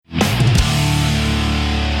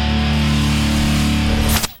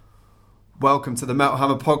Welcome to the Metal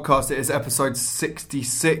Hammer podcast. It is episode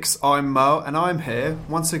 66. I'm Mo, and I'm here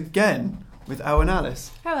once again with Elle and Alice.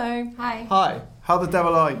 Hello. Hi. Hi. How the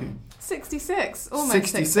devil are you? 66. Almost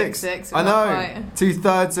 66. I know. Quite.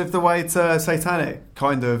 2/3 of the way to Satanic.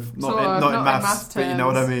 Kind of. Not in maths, but you know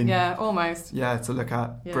what I mean. Yeah, almost. Yeah, to look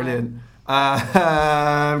at. Yeah. Brilliant.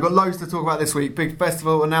 We've got loads to talk about this week. Big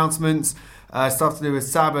festival announcements. Stuff to do with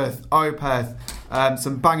Sabbath, Opeth.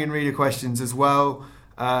 Some banging reader questions as well.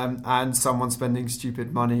 And someone spending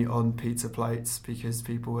stupid money on pizza plates because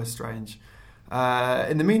people were strange.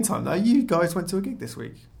 In the meantime, though, you guys went to a gig this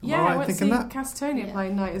week. I went to see Catatonia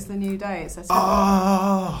play Night is the New Day. It's the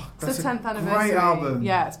 10th anniversary. Great album.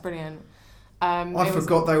 Yeah, it's brilliant. I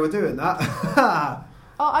forgot they were doing that.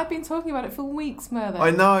 I've been talking about it for weeks, Murder.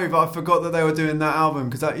 I know, but I forgot that they were doing that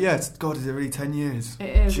album because, God, is it really 10 years?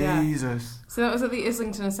 It is, Jesus. Yeah. So that was at the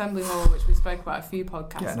Islington Assembly Hall, which we spoke about a few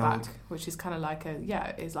podcasts back, which is kind of like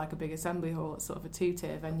a big assembly hall. It's sort of a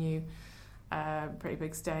 2-tier venue, pretty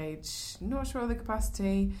big stage. Not sure of the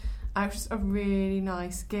capacity. It was just a really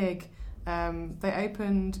nice gig. They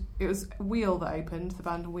opened. It was Wheel that opened, the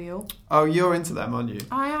band Wheel. Oh, you're into them, aren't you?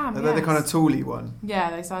 I am. They're the kind of Tool-y one.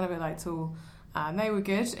 Yeah, they sound a bit like Tool, and they were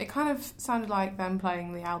good. It kind of sounded like them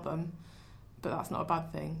playing the album, but that's not a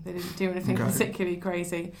bad thing. They didn't do anything particularly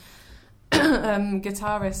crazy.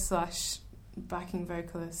 Guitarist / backing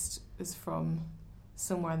vocalist is from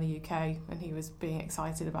somewhere in the UK, and he was being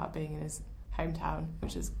excited about being in his hometown,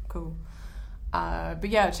 which is cool. But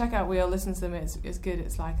yeah, check out Wheel, listen to them. It's good.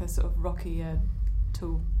 It's like a sort of rocky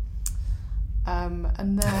Tool.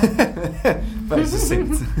 And then very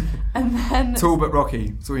succinct. And then Tool but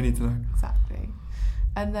rocky. That's all you need to know. Exactly.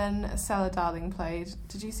 And then Cellar Darling played.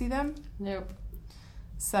 Did you see them? Nope.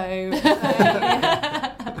 So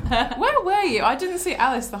where were you? I didn't see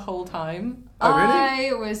Alice the whole time. Oh, really?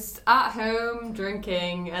 I was at home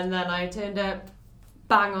drinking, and then I turned up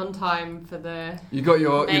bang on time for the. You got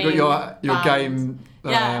your game.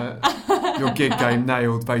 Yeah. Your gig game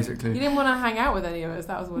nailed, basically. You didn't want to hang out with any of us.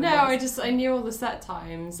 That was what. No, I knew all the set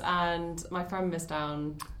times, and my friend missed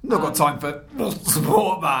down. Not got time for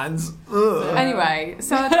support bands. Anyway,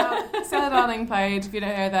 Cellar Darling played. If you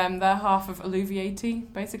don't know them, they're half of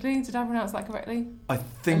Alluviati, basically. Did I pronounce that correctly? I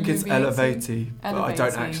think it's Elevati, but I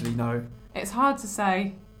don't actually know. It's hard to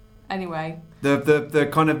say. Anyway. The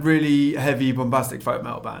kind of really heavy, bombastic folk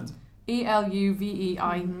metal band. Eluveittie.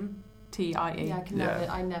 Yeah,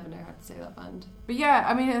 I never know how to say that band. But yeah,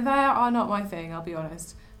 I mean, they are not my thing, I'll be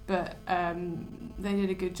honest. But they did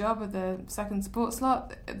a good job with the second support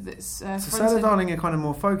slot. So Cellar Darling are kind of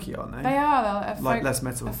more folky, aren't they? They are. They're less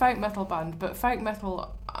metal. A folk metal band. But folk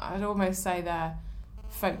metal, I'd almost say they're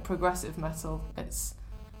folk progressive metal. It's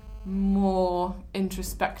more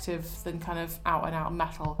introspective than kind of out and out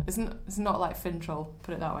metal. It's not like Fintroll,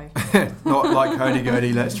 put it that way. Not like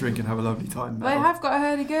hurdy-gurdy, let's drink and have a lovely time. They have got a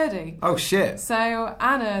hurdy-gurdy. Oh shit. So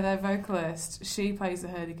Anna, their vocalist, she plays the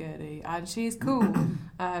hurdy-gurdy, and she's cool.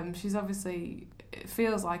 She's obviously, it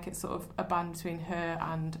feels like it's sort of a band between her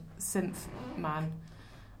and Synth Man.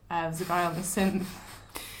 There's a guy on the synth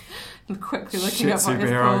quickly looking up what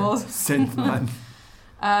it's called. Synth Man.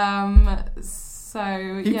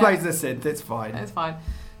 So he plays the synth. It's fine. It's fine.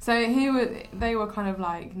 So they were kind of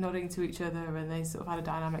like nodding to each other, and they sort of had a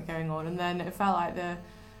dynamic going on. And then it felt like the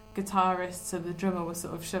guitarist, so the drummer, was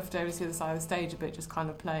sort of shoved over to the other side of the stage a bit, just kind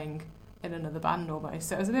of playing in another band almost.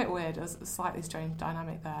 So it was a bit weird. It was a slightly strange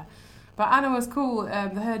dynamic there. But Anna was cool.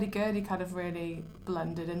 The hurdy-gurdy kind of really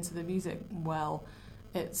blended into the music well.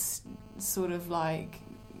 It's sort of like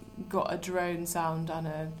got a drone sound and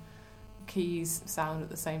a keys sound at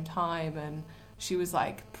the same time, and she was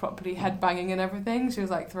like properly headbanging and everything. She was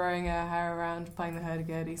like throwing her hair around, playing the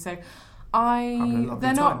hurdy-gurdy. So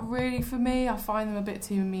they're not really for me. I find them a bit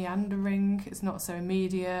too meandering. It's not so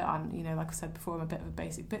immediate. And, like I said before, I'm a bit of a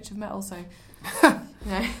basic bitch of metal, so... I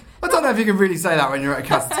don't know if you can really say that when you're at a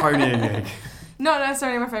Catatonia gig. Not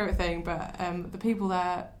necessarily my favourite thing, but the people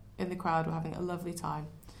there in the crowd were having a lovely time.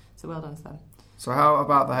 So well done to them. So how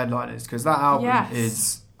about the headliners? Because that album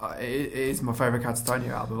is... It is my favourite Catatonia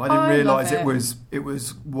album. I didn't realise it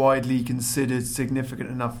was widely considered significant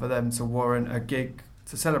enough for them to warrant a gig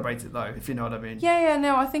to celebrate it, though, if you know what I mean. Yeah,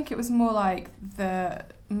 no, I think it was more like the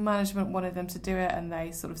management wanted them to do it, and they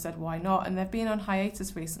sort of said, why not? And they've been on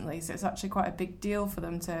hiatus recently, so it's actually quite a big deal for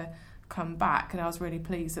them to come back, and I was really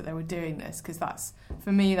pleased that they were doing this, because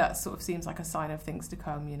for me, that sort of seems like a sign of things to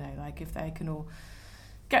come, like if they can all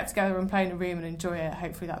get together and play in a room and enjoy it,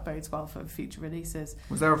 hopefully that bodes well for future releases.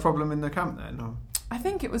 Was there a problem in the camp then? Or? I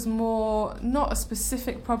think it was more not a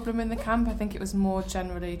specific problem in the camp. I think it was more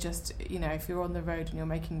generally just, if you're on the road and you're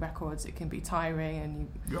making records, it can be tiring and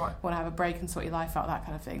you want to have a break and sort your life out, that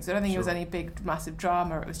kind of thing. So I don't think it was any big, massive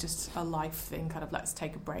drama. It was just a life thing, kind of let's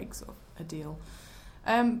take a break sort of a deal.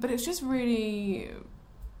 But it was just really,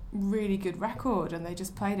 really good record, and they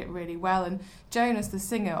just played it really well. And Jonas, the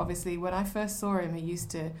singer, obviously, when I first saw him, he used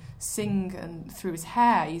to sing, and through his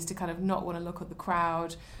hair, he used to kind of not want to look at the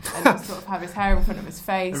crowd and just sort of have his hair in front of his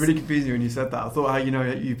face. It really confused me when you said that. I thought how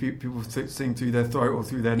people sing through their throat or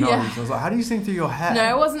through their nose. Yeah. I was like, how do you sing through your hair?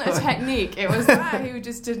 No, it wasn't a technique. It was that he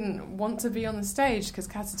just didn't want to be on the stage, because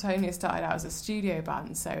Catatonia started out as a studio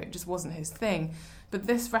band, so it just wasn't his thing. But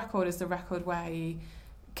this record is the record where he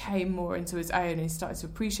came more into his own, and he started to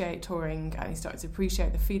appreciate touring, and he started to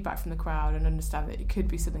appreciate the feedback from the crowd and understand that it could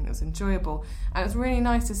be something that's enjoyable. And it was really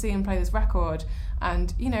nice to see him play this record,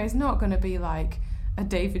 and he's not going to be like a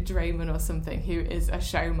David Draymond or something who is a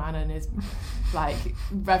showman and is like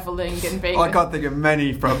revelling and being... I can't think of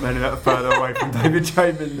many frontmen that are further away from David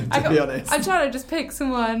Draymond, to be honest. I'm trying to just pick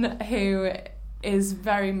someone who is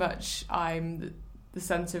very much, I'm the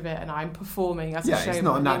centre of it and I'm performing as a showman. Yeah, he's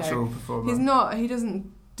not a natural performer. He doesn't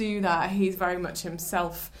do that. He's very much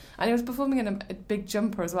himself, and he was performing in a big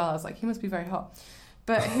jumper as well. I was like, he must be very hot.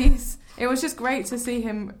 But it was just great to see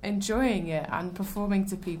him enjoying it and performing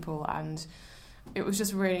to people, and it was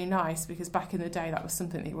just really nice, because back in the day that was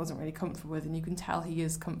something that he wasn't really comfortable with, and you can tell he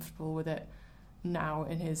is comfortable with it now.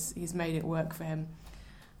 He's made it work for him,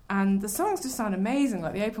 and the songs just sound amazing.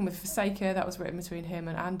 Like the open with Forsaker, that was written between him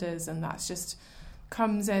and Anders, and that's just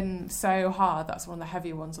comes in so hard. That's one of the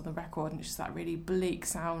heavier ones on the record, and it's just that really bleak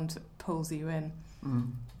sound that pulls you in.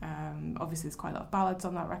 Obviously there's quite a lot of ballads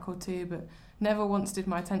on that record too, but never once did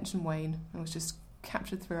my attention wane. It was just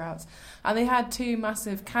captured throughout. And they had two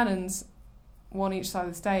massive cannons, one each side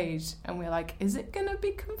of the stage, and we were like, is it going to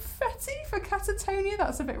be confetti for Catatonia?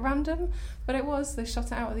 That's a bit random, but it was. They shot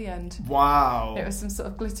it out at the end. Wow. It was some sort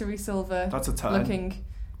of glittery silver That's a turn. looking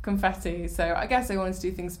confetti, so I guess they wanted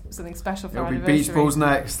to do something special for our anniversary. It'll be Beach Balls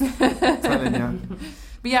next. Telling you.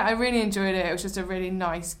 But yeah, I really enjoyed it. It was just a really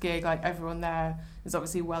nice gig. Like, everyone there is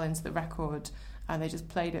obviously well into the record, and they just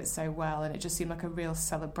played it so well, and it just seemed like a real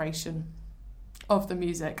celebration of the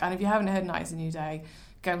music. And if you haven't heard Night is a New Day,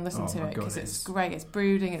 go and listen to it, because it's great. It's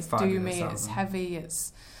brooding, it's doomy, it's heavy,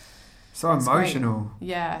 it's so emotional.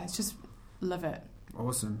 Yeah, it's just love it.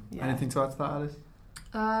 Awesome. Yeah. Anything to add to that, Alice?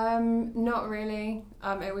 Not really.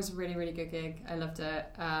 It was a really, really good gig. I loved it.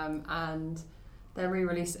 And they're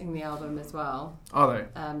re-releasing the album as well. Are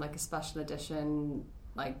they? Like a special edition,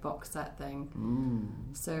 like box set thing.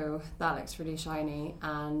 Ooh. So that looks really shiny.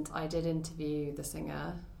 And I did interview the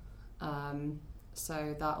singer.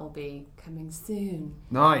 So that will be coming soon.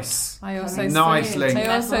 Nice. I also nice link.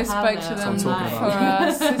 I also spoke to them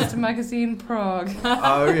for Sister Magazine Prague.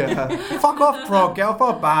 Oh yeah. Fuck off, Prague. Get off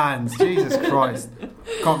our bands. Jesus Christ.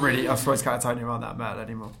 Can't really. I suppose Catatonia aren't that metal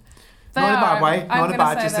anymore. Not in a bad way. Not in a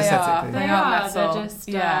bad. Just aesthetically. They are metal. They're just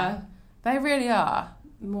they really are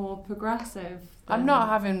more progressive. I'm not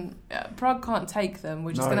having. Prague can't take them.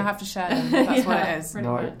 We're just going to have to share them. That's what it is.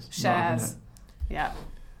 No, shares. Yeah.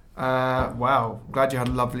 Wow, glad you had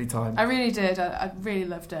a lovely time. I really did. I really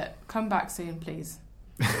loved it. Come back soon, please.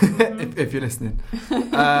 if you're listening.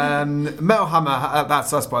 Metal Hammer,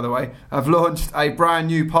 that's us by the way, have launched a brand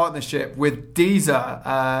new partnership with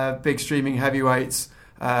Deezer, big streaming heavyweights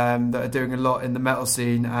that are doing a lot in the metal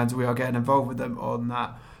scene, and we are getting involved with them on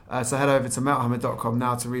that. So head over to metalhammer.com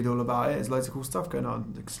now to read all about it. There's loads of cool stuff going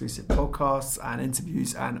on, exclusive podcasts and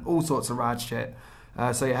interviews and all sorts of rad shit.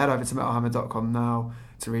 So yeah, head over to metalhammer.com now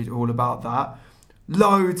to read all about that.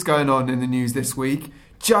 Loads going on in the news this week.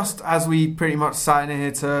 Just as we pretty much sat in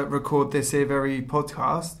here to record this here very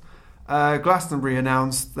podcast, Glastonbury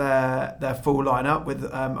announced their full lineup with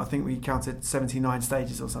I think we counted 79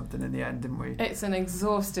 stages or something in the end, didn't we? It's an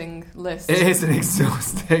exhausting list. It is an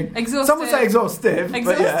exhausting. Some would say exhaustive.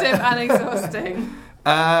 Exhaustive and exhausting.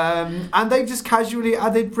 And they've just casually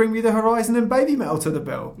added Bring Me the Horizon and Baby Metal to the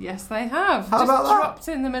bill. Yes, they have. How about that? Dropped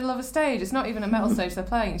in the middle of a stage. It's not even a metal stage they're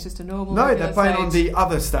playing. It's just a normal. No, they're playing stage. On the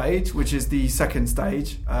other stage, which is the second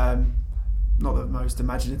stage. Not the most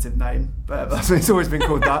imaginative name, but it's always been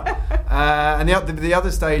called that. And the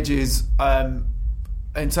other stage is,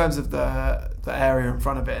 in terms of the area in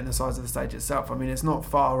front of it and the size of the stage itself, I mean, it's not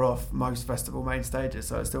far off most festival main stages,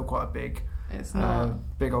 so it's still quite a big It's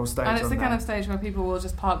not. Big old stage. And it's on the there. kind of stage where people will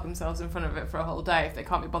just park themselves in front of it for a whole day if they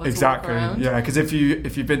can't be bothered Exactly. to walk around. Yeah, because if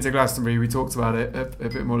you've been to Glastonbury, we talked about it a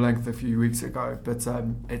bit more length a few weeks ago. But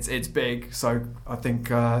it's big, so I think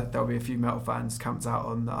there'll be a few metal fans camped out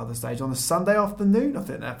on the other stage on the Sunday afternoon. I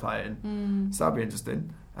think they're playing, so that'll be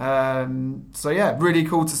interesting. So yeah, really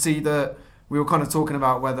cool to see that. We were kind of talking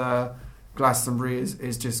about whether Glastonbury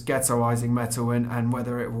is just ghettoising metal and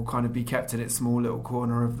whether it will kind of be kept in its small little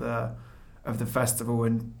corner of the festival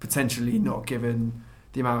and potentially not given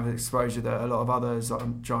the amount of exposure that a lot of other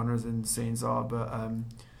genres and scenes are. But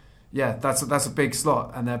yeah, that's a big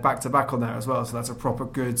slot, and they're back to back on there as well. So that's a proper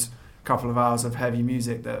good couple of hours of heavy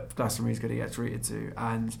music that Glastonbury is going to get treated to.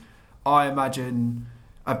 And I imagine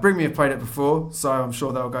Bring Me have played it before, so I'm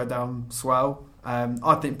sure they'll go down swell.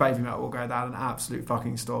 I think Baby Metal will go down an absolute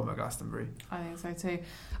fucking storm at Glastonbury. I think so too.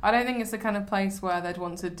 I don't think it's the kind of place where they'd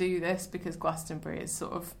want to do this because Glastonbury is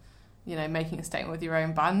sort of, making a statement with your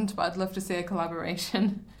own band, but I'd love to see a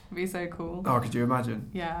collaboration. It'd be so cool. Oh, could you imagine?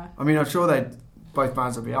 Yeah. I mean, I'm sure both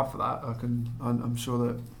bands will be up for that. I'm sure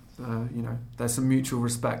that there's some mutual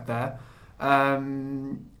respect there,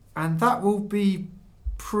 and that will be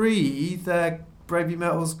pre their Baby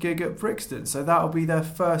Metal's gig at Brixton. So that'll be their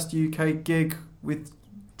first UK gig with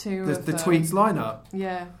the Tweaks lineup.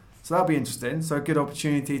 Yeah. So that'll be interesting. So a good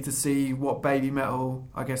opportunity to see what Baby Metal,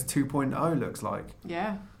 I guess, 2.0 looks like.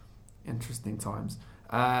 Yeah. Interesting times.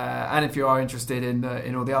 And if you are interested in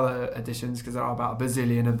all the other editions, because there are about a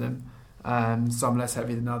bazillion of them, some less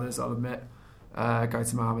heavy than others, I'll admit, go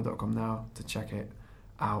to Mohammed.com now to check it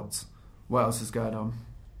out. What else is going on?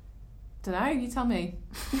 Dunno, you tell me.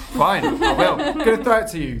 Fine, I will. Going to throw it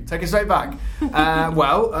to you. Take it straight back.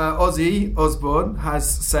 Ozzy Osbourne has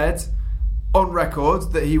said on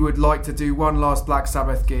record that he would like to do one last Black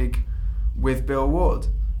Sabbath gig with Bill Ward.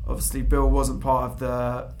 Obviously, Bill wasn't part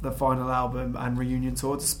of the final album and reunion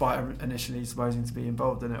tour, despite initially supposing to be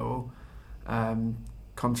involved in it all.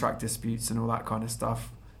 Contract disputes and all that kind of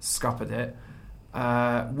stuff scuppered it.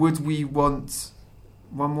 Would we want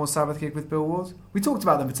one more Sabbath gig with Bill Ward? We talked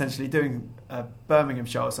about them potentially doing a Birmingham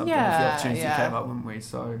show or something if the opportunity came up, wouldn't we?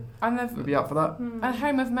 So we'd be up for that. And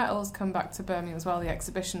Home of Metal's come back to Birmingham as well, the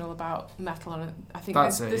exhibition all about metal, and I think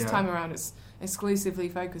this time around it's exclusively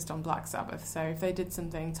focused on Black Sabbath, so if they did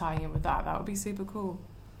something tying in with that would be super cool.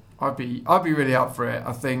 I'd be really up for it.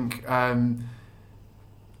 I think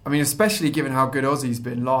especially given how good Ozzy's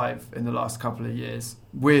been live in the last couple of years,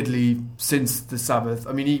 weirdly since the Sabbath.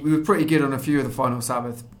 I mean, he was pretty good on a few of the final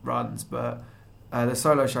Sabbath runs, but the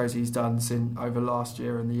solo shows he's done over last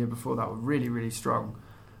year and the year before that were really, really strong.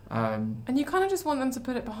 And you kind of just want them to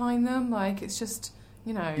put it behind them, like it's just,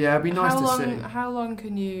 Yeah, it'd be nice to see. How long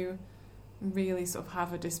can you really sort of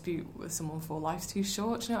have a dispute with someone for? Life's too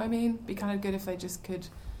short, do you know what I mean? Be kind of good if they just could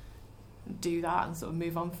do that and sort of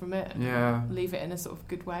move on from it and leave it in a sort of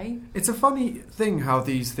good way. It's a funny thing how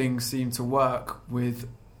these things seem to work with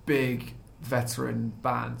big veteran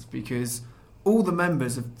bands, because all the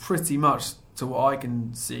members have pretty much, to what I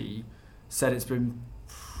can see, said it's been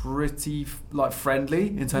pretty friendly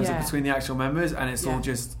in terms of between the actual members, and it's all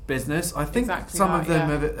just business. I think some of them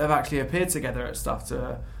have actually appeared together at stuff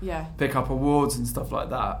to pick up awards and stuff like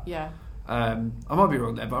that. Yeah. I might be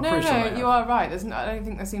wrong there, but I'm pretty sure. No, you are right. I don't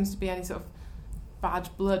think there seems to be any sort of bad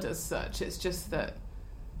blood as such. It's just that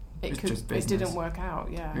it didn't work out.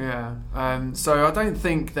 Yeah. Yeah. So I don't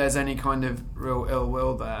think there's any kind of real ill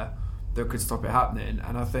will there that could stop it happening,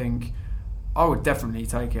 and I think I would definitely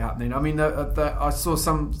take it happening. I mean, I saw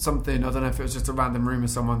something. I don't know if it was just a random rumour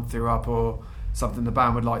someone threw up or something the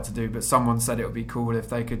band would like to do, but someone said it would be cool if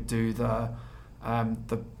they could do the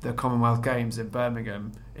Commonwealth Games in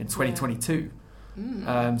Birmingham in 2022.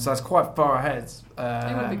 So that's quite far ahead.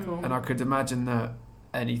 It would be cool. And I could imagine that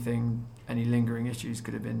any lingering issues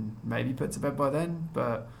could have been maybe put to bed by then,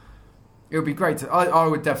 but it would be great to. I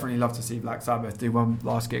would definitely love to see Black Sabbath do one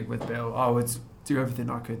last gig with Bill. I would do everything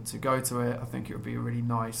I could to go to it. I think it would be a really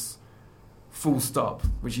nice full stop,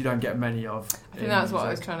 which you don't get many of. I think that's what I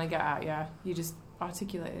was trying to get at. Yeah, you just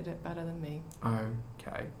articulated it better than me.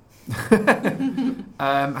 Okay.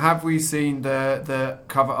 Have we seen the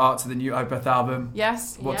cover art to the new Opeth album?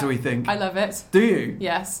 Yes. What do we think? I love it. Do you?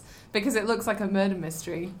 Yes, because it looks like a murder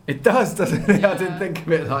mystery. It does, doesn't it? I didn't think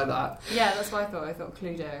of it like that. Yeah, that's what I thought. I thought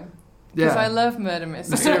Cluedo. Because I love murder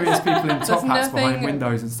mysteries. Mysterious people in top hats behind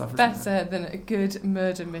windows and stuff. Better than a good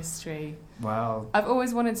murder mystery. Wow. I've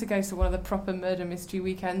always wanted to go to one of the proper murder mystery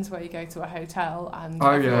weekends where you go to a hotel and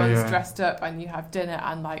everyone's dressed up and you have dinner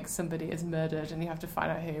and somebody is murdered and you have to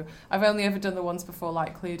find out who. I've only ever done the ones before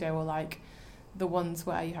Cluedo or the ones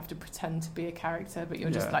where you have to pretend to be a character, but you're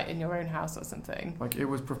just Yeah. like in your own house or something. Like it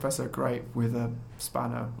was Professor Grape with a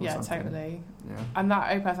spanner. Or Yeah, something. totally. Yeah. And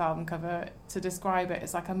that Opeth album cover, to describe it,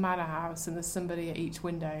 it's like a manor house, and there's somebody at each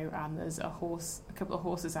window, and there's a couple of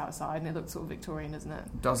horses outside, and it looks sort of Victorian, doesn't it?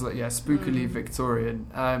 It does look, spookily Victorian.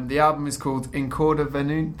 The album is called In Corda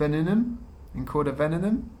Venenum. In Corda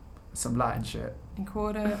Venenum? Some Latin shit. In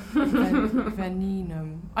Corda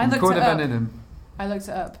Venenum. I looked Corda it up. Venenum. I looked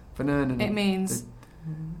it up. Venenum. It means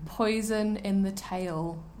poison in the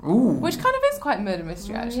tail, Ooh. which kind of is quite murder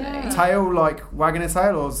mystery, actually. Yeah. Tail like wagging a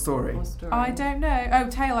tail or story? Or story. I don't know. Oh,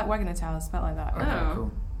 tail like wagging a tail, spelled like that. Okay, Oh.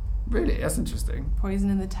 cool. Really? That's interesting. Poison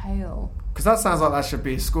in the tail. Because that sounds like that should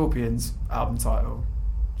be a Scorpions album title.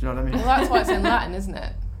 Do you know what I Well, mean? that's why it's in Latin, isn't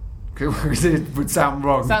it? Because it would sound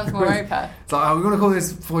wrong. Sounds more Opeth. It's like, we're going to call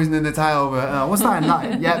this Poison in the Tail, but what's that in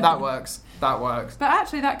Latin? Yeah, that works. That works. But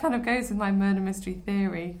actually, that kind of goes with my murder mystery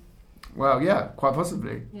theory. Well, yeah, quite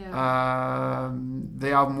possibly. Yeah.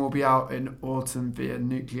 The album will be out in autumn via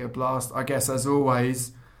Nuclear Blast. I guess, as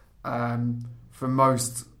always, for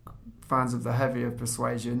most fans of the heavier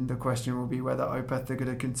persuasion, the question will be whether Opeth are going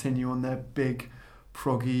to continue on their big,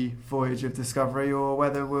 proggy voyage of discovery, or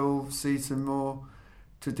whether we'll see some more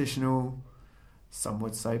traditional, some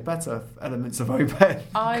would say better, elements of Opeth.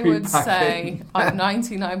 I creep would back say in. I'm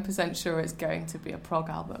 99% sure it's going to be a prog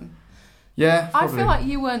album. Yeah, I probably. feel like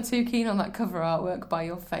you weren't too keen on that cover artwork by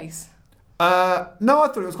your face. No, I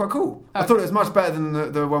thought it was quite cool. I Okay. thought it was much better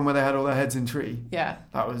than the one where they had all their heads in tree. Yeah,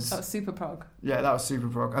 That was super prog. Yeah, that was super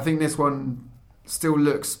prog. I think this one still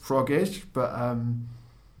looks prog-ish, but I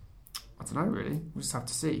don't know really. We'll just have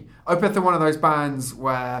to see. Opeth are one of those bands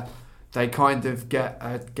where they kind of get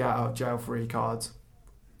a get out of jail free card,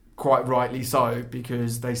 quite rightly so,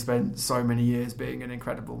 because they spent so many years being an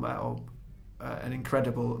incredible metal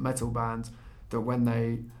band, that when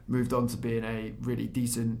they moved on to being a really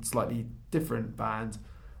decent, slightly different band,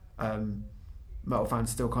 metal fans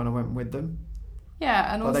still kind of went with them.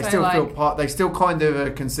 Yeah, and But also they still like feel part. They still kind of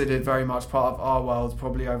are considered very much part of our world,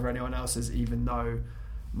 probably over anyone else's. Even though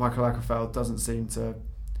Michael Ackerfeld doesn't seem to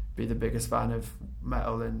be the biggest fan of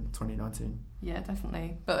metal in 2019. yeah,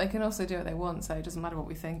 definitely. But they can also do what they want, so it doesn't matter what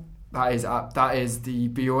we think. That is the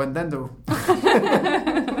be all and end all.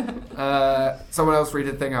 Someone else read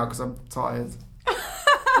a thing out because I'm tired.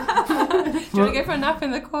 Do you want to go for a nap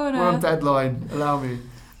in the corner? We're on deadline. Allow me.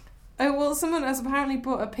 Oh, well, someone has apparently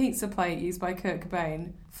bought a pizza plate used by Kurt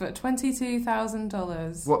Cobain for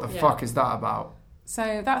 $22,000. What the Yeah. fuck is that about?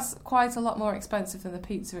 So that's quite a lot more expensive than the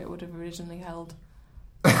pizza it would have originally held.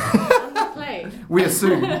 On the plate. We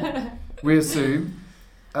assume. We assume.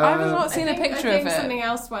 I have not seen a picture I think of it. something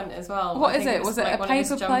else went as well. What I is think it? Was it like a one of his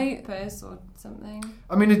paper plate? jumpers or something?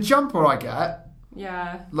 I mean, a jumper I get.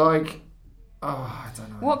 Yeah. Like, I don't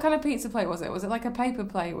know. What kind of pizza plate was it? Was it like a paper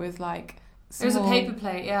plate with like... It was a small- paper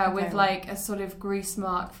plate, yeah, Okay. with like a sort of grease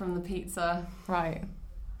mark from the pizza. Right.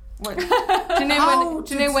 What, do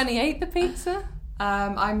you know when he ate the pizza?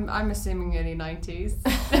 I'm assuming early 90s.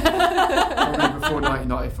 Probably before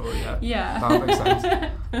 1994, yeah. Yeah. That makes sense.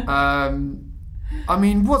 I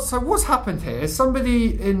mean, what's happened here?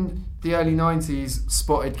 Somebody in the early 90s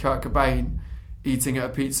spotted Kurt Cobain eating at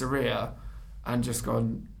a pizzeria and just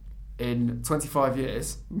gone, in 25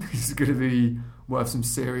 years, this is going to be worth some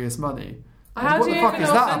serious money. How What do the you fuck even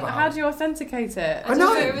is that about? how do you authenticate it? I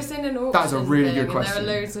know. It was in an auction. That's a really thing, good question. And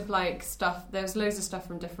there were loads of like stuff. There was loads of stuff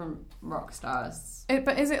from different rock stars.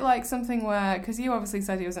 But is it like something where... Because you obviously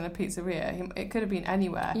said he was in a pizzeria. It could have been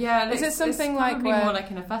anywhere. Yeah. Is it something it's like probably where... more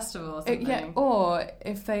like in a festival or something? Yeah, or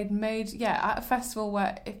if they'd made... Yeah, at a festival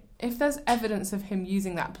where... If there's evidence of him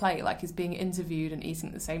using that plate, like he's being interviewed and eating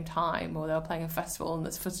at the same time, or they were playing a festival and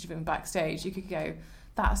there's footage of him backstage, you could go,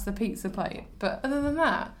 that's the pizza plate. But other than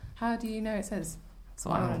that, how do you know it's his? That's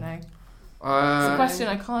what I want to know. It's a question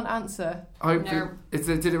I can't answer. I hope No.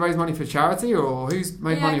 did it raise money for charity, or who's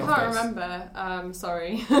made money off this? I can't remember.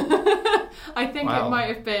 Sorry. I think Wow. it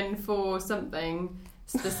might have been for something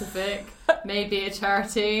specific, maybe a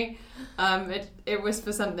charity. It was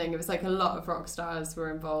for something. It was like a lot of rock stars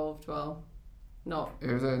were involved. Well, not.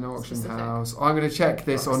 It was at an auction Specific. house. I'm going to check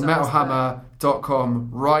this on Rock stars, metalhammer.com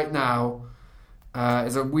right now.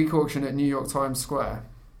 It's a week auction at New York Times Square.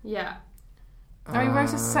 Yeah. He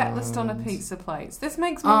wrote a set list on a pizza plate. This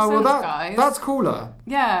makes more sense, guys. That's cooler.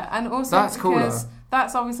 Yeah, and also That's because cooler.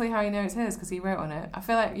 that's obviously how you know it's his, because he wrote on it. I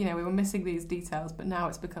feel like, we were missing these details, but now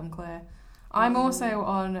it's become clear. I'm also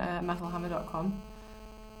on metalhammer.com.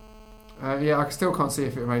 Yeah, I still can't see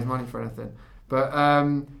if it raised money for anything. But,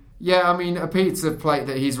 yeah, I mean, a pizza plate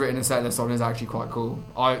that he's written a set list on is actually quite cool.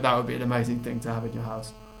 That would be an amazing thing to have in your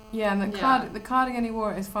house. Yeah, and Yeah. the cardigan he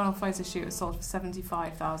wore at his final photo shoot was sold for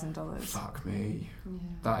 $75,000. Fuck me. Yeah.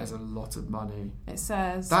 That is a lot of money. It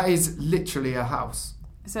says That is literally a house.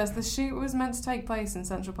 the shoot was meant to take place in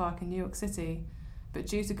Central Park in New York City, but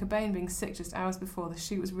due to Cobain being sick just hours before, the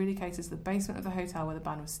shoot was relocated to the basement of the hotel where the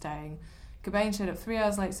band was staying. Cobain showed up 3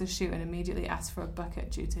 hours late to the shoot and immediately asked for a bucket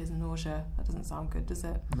due to his nausea. That doesn't sound good, does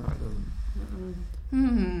it? No, it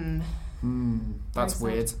doesn't. That's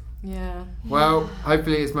Very weird. sad. Yeah. Well,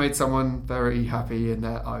 hopefully it's made someone very happy in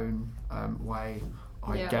their own way,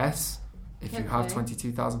 I Yeah. guess. If you have Hopefully.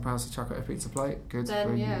 £22,000 to chuck at a pizza plate, good Then,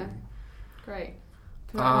 for yeah. you. Great.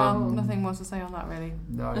 Well, Um, nothing more to say on that, really.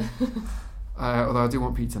 No. Although I do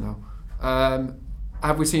want pizza now.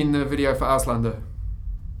 Have we seen the video for Auslander?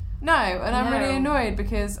 No, and I'm really No. annoyed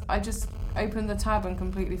because I just opened the tab and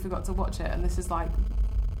completely forgot to watch it, and this is like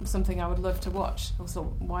something I would love to watch. Also,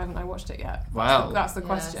 why haven't I watched it yet? Well. That's the Yes.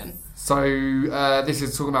 question. So this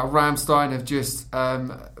is talking about Rammstein have just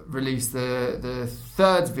released the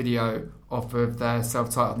third video off of their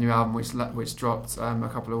self-titled new album, which dropped a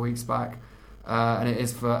couple of weeks back, and it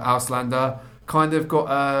is for Auslander. Kind of got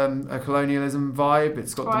a colonialism vibe.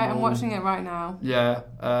 It's got Right, them I'm all, watching it right now. Yeah,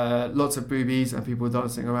 lots of boobies and people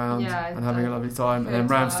dancing around Yeah, and having a lovely time. And then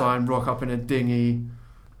good Rammstein rock up in a dinghy,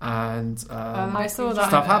 and I saw that.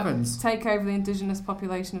 stuff happens. Take over the indigenous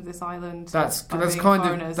population of this island. That's by that's being kind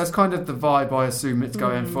foreigners. of that's kind of the vibe I assume it's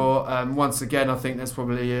going Mhm. for. Once again, I think there's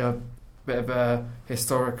probably a bit of a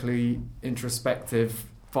historically introspective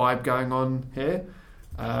vibe going on here.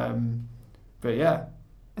 But yeah,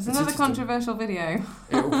 It's it's another interesting. controversial video.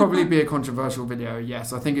 it will probably be a controversial video.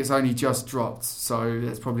 Yes, I think it's only just dropped, so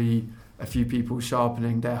there's probably a few people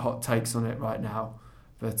sharpening their hot takes on it right now.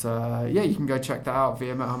 But yeah, you can go check that out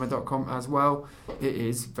via metalhammer.com as well. It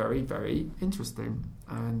is very, very interesting.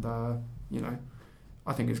 And,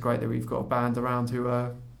 I think it's great that we've got a band around who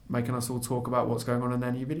are making us all talk about what's going on in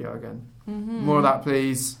their new video again. Mm-hmm. More of that,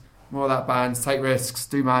 please. More of that, bands. Take risks.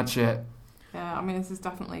 Do mad shit. Yeah, I mean, this is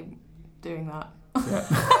definitely doing that.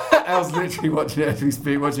 Yeah. Elle's literally watching it as we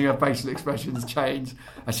speak, watching her facial expressions change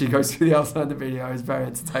as she goes through the Auslander video. It's very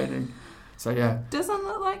entertaining. So yeah. Doesn't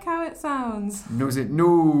look like how it sounds. No, is it?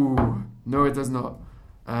 No, it does not.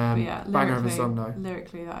 But yeah, Banger of a song though.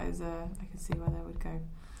 Lyrically, that is, I can see where they would go.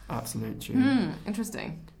 Absolute tune.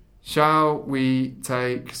 Interesting. Shall we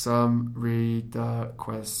take some reader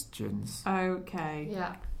questions? Okay.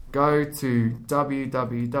 Yeah. Go to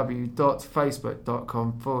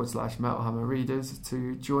www.facebook.com/metalhammerreaders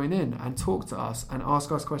to join in and talk to us and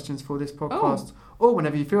ask us questions for this podcast or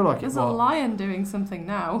whenever you feel like There's it. a lion doing something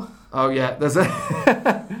now. Oh yeah, there's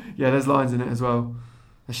there's lions in it as well.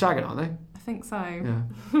 They're shagging, aren't they? I think so. Yeah.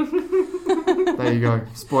 There you go.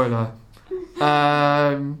 Spoiler.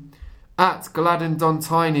 At Gladden Don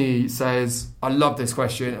Tiny says, I love this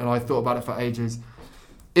question and I thought about it for ages.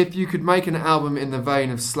 If you could make an album in the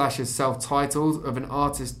vein of Slash's self-titled, of an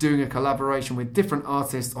artist doing a collaboration with different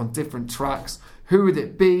artists on different tracks, who would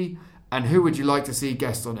it be and who would you like to see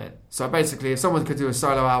guest on it? So basically, if someone could do a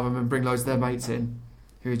solo album and bring loads of their mates in,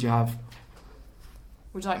 who would you have?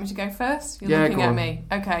 Would you like me to go first? You're Yeah, looking go at on. me.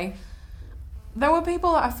 Okay. There were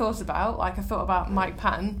people that I thought about. Like, I thought about Mike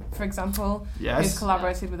Patton, for example, who's Yes.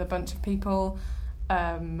 collaborated with a bunch of people.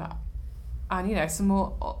 And, some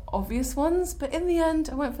more obvious ones. But in the end,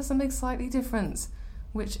 I went for something slightly different,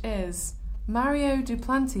 which is Mario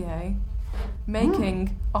Duplantier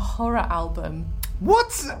making a horror album.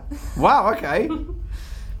 What? Wow, okay.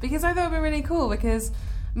 Because I thought it would be really cool, because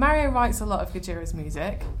Mario writes a lot of Gojira's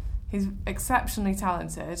music. He's exceptionally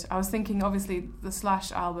talented. I was thinking, obviously, the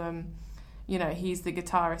Slash album, he's the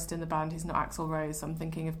guitarist in the band, he's not Axl Rose. I'm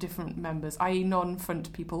thinking of different members, i.e.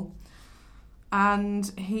 non-front people.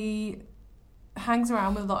 And he hangs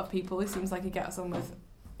around with a lot of people. He seems like he gets on with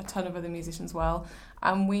a ton of other musicians well.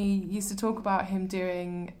 And we used to talk about him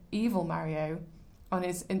doing Evil Mario on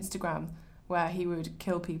his Instagram, where he would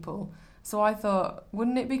kill people. So I thought,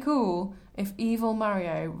 wouldn't it be cool if Evil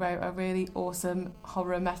Mario wrote a really awesome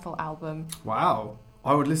horror metal album? Wow.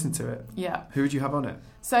 I would listen to it. Yeah. Who would you have on it?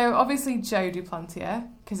 So obviously Joe Duplantier,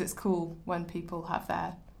 because it's cool when people have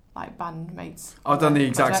their bandmates. I've done the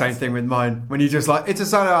exact same thing with mine. When you just it's a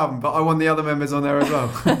solo album, but I want the other members on there as well.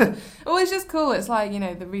 Well, it's just cool. It's like,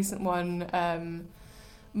 the recent one,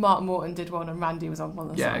 Mark Morton did one and Randy was on one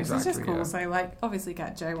of the songs. Exactly, It's just cool. yeah. So obviously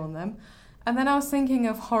get Joe on them. And then I was thinking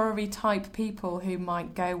of horror-y type people who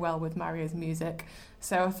might go well with Mario's music.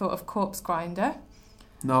 So I thought of Corpse Grinder,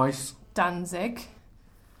 Nice. Danzig,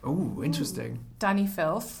 Oh, interesting. Danny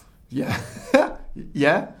Filth. Yeah.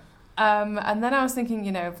 Yeah. And then I was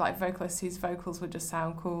thinking, of vocalists whose vocals would just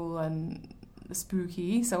sound cool and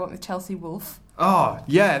spooky, so I went with Chelsea Wolfe. Oh,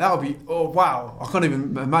 yeah, that would be... Oh, wow. I can't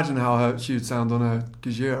even imagine how she would sound on a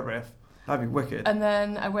Gajira riff. That'd be wicked. And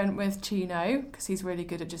then I went with Chino, because he's really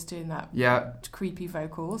good at just doing that creepy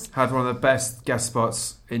vocals. Had one of the best guest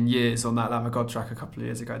spots in years on that Lamb of God track a couple of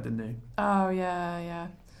years ago, didn't he? Oh, yeah.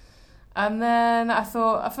 And then I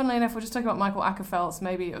thought, funnily enough, we're just talking about Michael Ackerfeldt.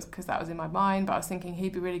 Maybe it was because that was in my mind, but I was thinking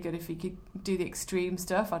he'd be really good if he could do the extreme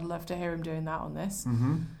stuff. I'd love to hear him doing that on this.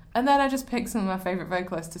 Mm-hmm. And then I just picked some of my favourite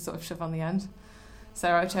vocalists to sort of shove on the end.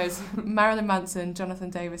 So I chose Marilyn Manson, Jonathan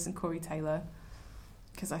Davis and Corey Taylor,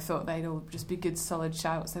 because I thought they'd all just be good, solid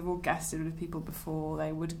shouts. They've all guested with people before.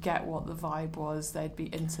 They would get what the vibe was. They'd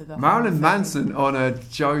be into the Marilyn Manson on a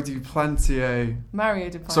Mario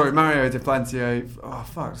Duplantier. Sorry, Mario Duplantier. Oh,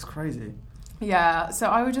 fuck, it's crazy. Yeah, so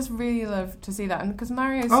I would just really love to see that. And because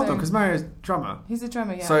Mario's... Hold on, because Mario's drummer. He's a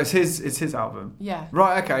drummer, yeah. So it's his album? Yeah.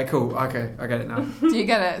 Right, okay, cool. Okay, I get it now. Do you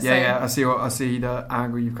get it? Yeah, I see the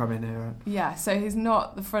angle you've come in here. Yeah, so he's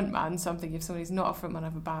not the front man, so I'm thinking if somebody's not a front man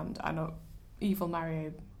of a band, I know evil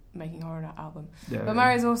Mario making a horror album. Yeah, but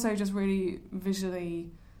Mario's also just really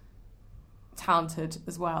visually talented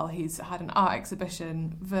as well. He's had an art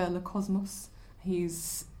exhibition, Vers le Cosmos.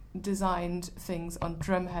 He's designed things on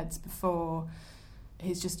drum heads before.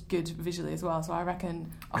 He's just good visually as well. So I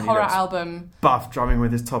reckon a horror album... Buff, drumming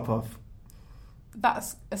with his top off.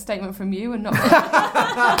 That's a statement from you and not...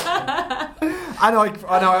 I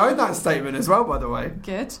know I own that statement as well, by the way.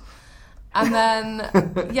 Good. And then,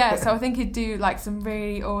 so I think he'd do like some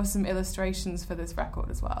really awesome illustrations for this record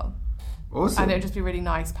as well. Awesome. And it would just be a really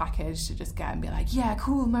nice package to just get and be like, yeah,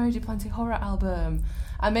 cool, Mario Duplantier horror album.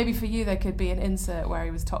 And maybe for you there could be an insert where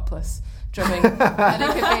he was topless drumming.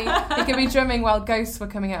 And he could be drumming while ghosts were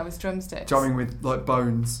coming out of his drumsticks. Drumming with like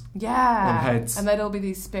bones. Yeah. On heads. And there'd all be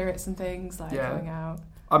these spirits and things like going out.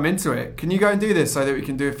 I'm into it. Can you go and do this so that we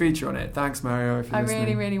can do a feature on it? Thanks, Mario, if you're listening. I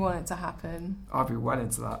really, really want it to happen. I'd be well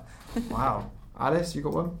into that. Wow. Alice, you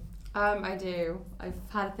got one? I do. I've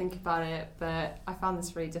had to think about it, but I found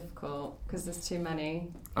this really difficult because there's too many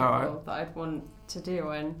people that I'd want to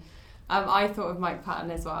do. And I thought of Mike Patton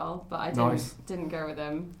as well, but I didn't go with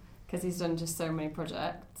him because he's done just so many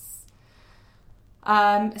projects.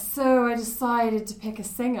 So I decided to pick a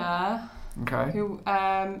singer who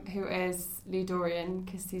is Lou Dorian,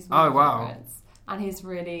 because he's one of my favorites. And he's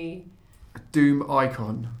really... a doom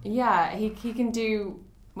icon. Yeah, he can do...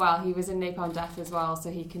 Well, he was in Napalm Death as well, so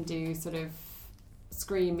he can do sort of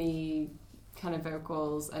screamy kind of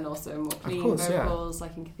vocals and also more clean vocals,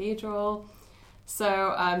 like in Cathedral.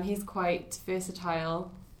 So he's quite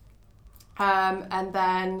versatile. And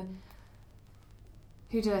then,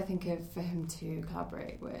 who did I think of for him to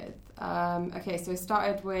collaborate with? So I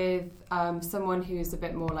started with someone who's a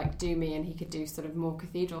bit more like doomy, and he could do sort of more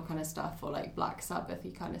Cathedral kind of stuff, or like Black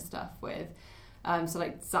Sabbath-y kind of stuff with. So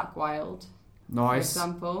like Zakk Wylde. Nice. For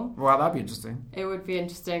example. Wow, that'd be interesting. It would be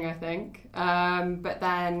interesting, I think. But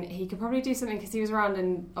then he could probably do something, because he was around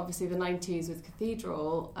in, obviously, the 90s with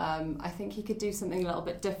Cathedral. I think he could do something a little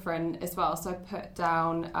bit different as well. So I put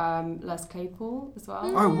down Les Claypool as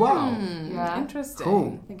well. Oh, wow. Yeah. Interesting.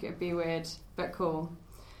 Cool. I think it would be weird, but cool.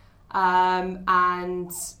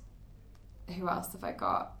 And who else have I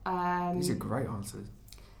got? These are great answers.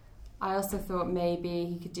 I also thought maybe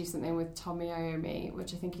he could do something with Tommy Iommi,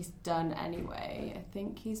 which I think he's done anyway. I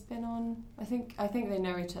think he's been on... I think they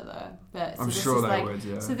know each other. But I'm sure they would,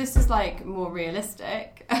 yeah. So this is like more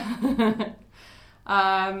realistic. And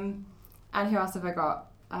who else have I got?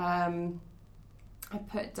 I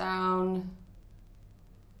put down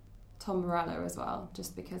Tom Morello as well,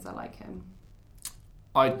 just because I like him.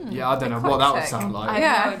 I don't know what that would sound like.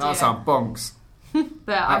 Yeah. That would sound bonks.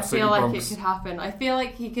 But Absolutely I feel like bonks. it could happen. I feel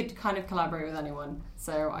like he could kind of collaborate with anyone.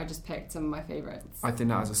 So I just picked some of my favourites. I think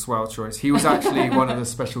that was a swell choice. He was actually one of the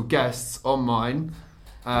special guests on mine.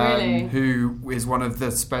 Really? Who is one of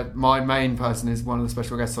the... my main person is one of the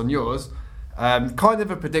special guests on yours. Kind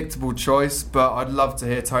of a predictable choice, but I'd love to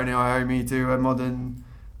hear Tony Iommi do a modern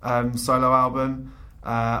solo album.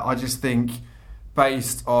 I just think...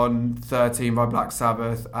 based on 13 by Black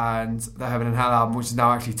Sabbath and the Heaven and Hell album, which is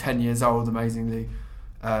now actually 10 years old, amazingly,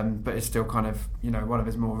 but it's still kind of, one of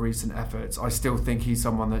his more recent efforts. I still think he's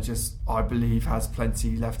someone that just, I believe, has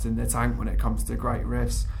plenty left in the tank when it comes to great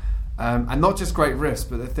riffs. And not just great riffs,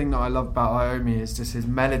 but the thing that I love about Iommi is just his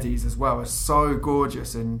melodies as well are so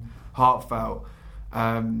gorgeous and heartfelt.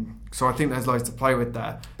 So I think there's loads to play with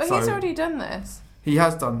there. But he's already done this. He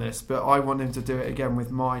has done this, but I want him to do it again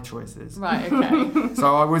with my choices. Right, okay.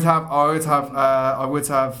 So I would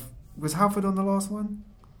have. Was Halford on the last one?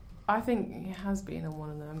 I think he has been on one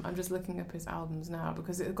of them. I'm just looking up his albums now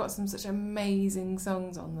because it's got such amazing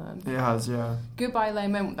songs on them. It has, yeah. Goodbye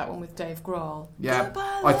Lament, that one with Dave Grohl. Yeah,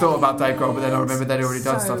 Goodbye, I thought about Dave Grohl, but then I remembered they'd already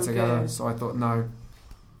done stuff together, good. so I thought no.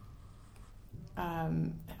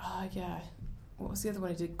 Yeah. What was the other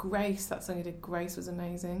one he did? Grace. That song he did, Grace, was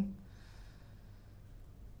amazing.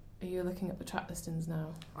 Are you looking at the track listings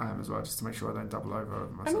now? I am as well, just to make sure I don't double over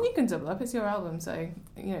myself. I mean, you can double up. It's your album, so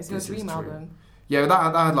it's your dream album. Yeah,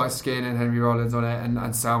 that had like Skin and Henry Rollins on it,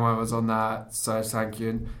 and Salmo was on that. So thank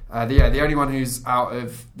you. And the only one who's out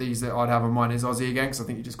of these that I'd have on mine is Ozzy again, because I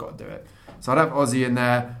think you just got to do it. So I'd have Ozzy in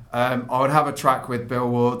there. I would have a track with Bill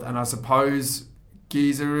Ward, and I suppose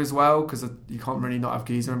Geezer as well, because you can't really not have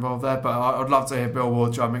Geezer involved there. But I'd love to hear Bill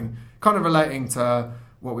Ward drumming, kind of relating to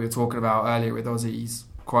what we were talking about earlier with Ozzy's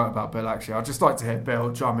quote about Bill. Actually, I'd just like to hear Bill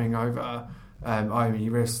drumming over Iommi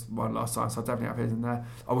Riffs one last time, so I'd definitely have his in there.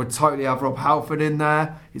 I would totally have Rob Halford in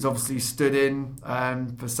there. He's obviously stood in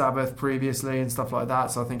for Sabbath previously and stuff like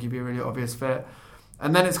that, so I think he'd be a really obvious fit.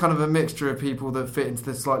 And then it's kind of a mixture of people that fit into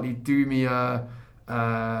the slightly doomier,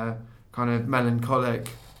 kind of melancholic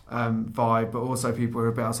vibe, but also people who are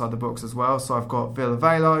a bit outside the box as well. So I've got Villa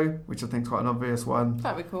Velo, which I think is quite an obvious one.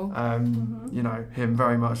 That'd be cool. Him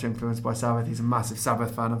very much influenced by Sabbath. He's a massive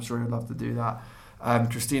Sabbath fan. I'm sure he'd love to do that.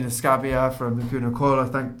 Christina Scabbia from Lacuna Coil, I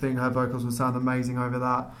think her vocals would sound amazing over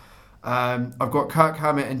that. I've got Kirk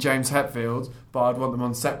Hammett and James Hetfield, but I'd want them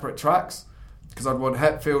on separate tracks, because I'd want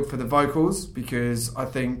Hetfield for the vocals, because I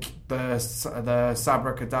think the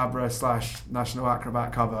Sabra Cadabra / National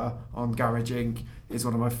Acrobat cover on Garage Inc. is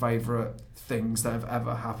one of my favourite things that have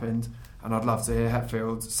ever happened, and I'd love to hear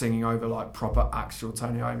Hetfield singing over like proper actual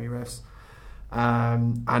Tony Iommi riffs.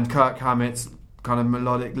 And Kirk Hammett's kind of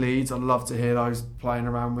melodic leads, I'd love to hear those playing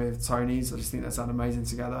around with Tony's. I just think they sound amazing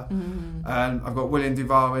together. I've got William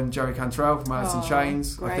Duval and Jerry Cantrell from Alice in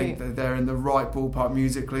Chains. Great. I think that they're in the right ballpark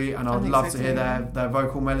musically, and I'd love to hear their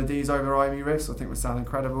vocal melodies over Iommi riffs. I think would sound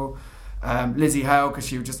incredible. Lizzie Hale, because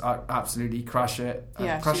she would just absolutely crash it,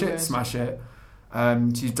 smash it.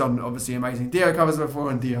 She's done obviously amazing Dio covers before,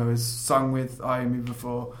 and Dio has sung with Iommi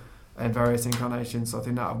before in various incarnations, so I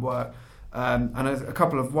think that would work. And a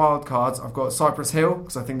couple of wild cards. I've got Cypress Hill,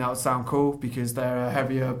 because I think that would sound cool, because they're a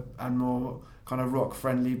heavier and more kind of rock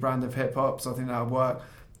friendly brand of hip hop, so I think that would work.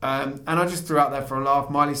 And I just threw out there for a laugh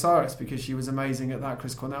Miley Cyrus, because she was amazing at that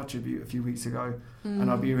Chris Cornell tribute a few weeks ago, and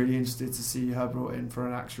I'd be really interested to see her brought in for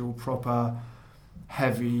an actual proper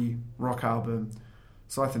heavy rock album.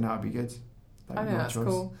 So I think that would be good. I think that's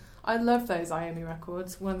cool. I love those Iommi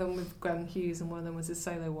records. One of them with Glenn Hughes and one of them was his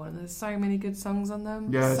solo one. And there's so many good songs on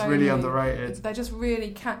them. Yeah, it's really underrated. They're just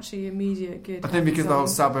really catchy, immediate, good. I think because the whole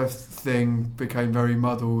Sabbath thing became very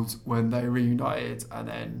muddled when they reunited and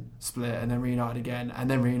then split and then reunited again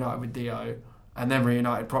and then reunited with Dio and then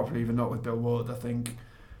reunited properly, but not with Bill Ward. I think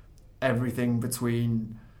everything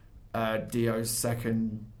between Dio's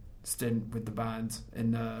second stint with the band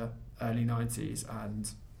in the early 90s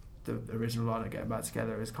and the original line of Getting Back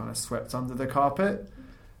Together is kind of swept under the carpet,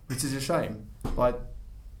 which is a shame. Like,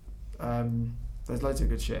 there's loads of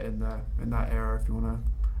good shit in that era if you want to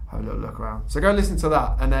have a little look around. So go listen to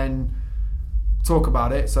that and then talk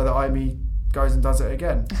about it, so that Iommi goes and does it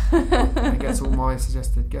again and gets all my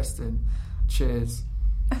suggested guests in. Cheers.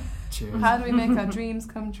 How do we make our dreams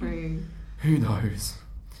come true? Who knows?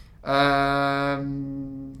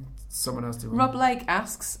 Someone else do one. Rob Lake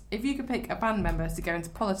asks, if you could pick a band member to go into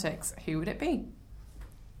politics, who would it be?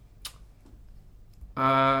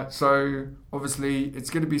 So obviously it's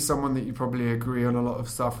going to be someone that you probably agree on a lot of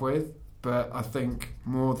stuff with, but I think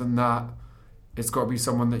more than that, it's got to be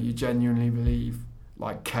someone that you genuinely believe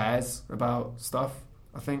like cares about stuff.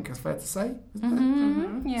 I think it's fair to say,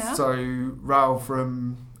 isn't it? Yeah. So Raoul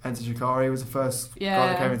from Enter Shikari was the first guy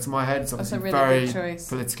that came into my head. It's obviously really very good choice.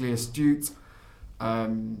 Politically astute.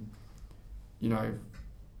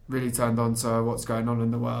 Really turned on to what's going on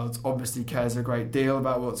in the world. Obviously cares a great deal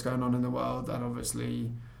about what's going on in the world, and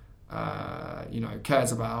obviously,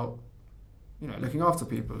 cares about, looking after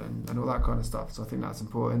people and all that kind of stuff. So I think that's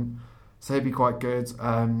important. So he'd be quite good.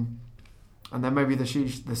 And then maybe the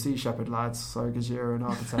Sea Shepherd lads, so Gajira and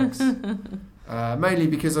Architects. Mainly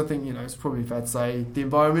because I think, it's probably fair to say the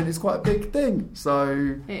environment is quite a big thing.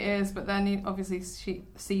 So it is, but then obviously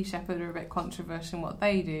Sea Shepherd are a bit controversial in what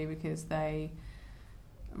they do, because they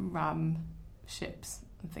ram ships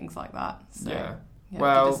and things like that. So you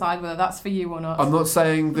have to decide whether that's for you or not. I'm not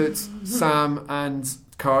saying that Sam and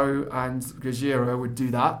Co and Gajira would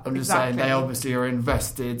do that. I'm just saying they obviously are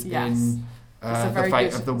invested in the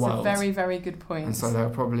fate of the world. It's a very, very good point. And so they'll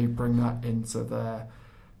probably bring that into their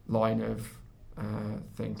line of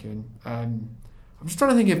thinking. I I'm just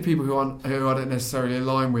trying to think of people who I don't necessarily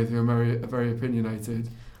align with, who are very opinionated.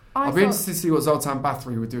 I'd be interested to see what Zoltan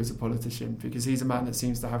Bathory would do as a politician, because he's a man that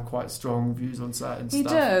seems to have quite strong views on certain stuff. He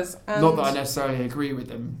does. Not that I necessarily agree with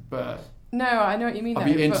them, but... No, I know what you mean.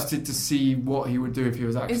 I'd be interested to see what he would do if he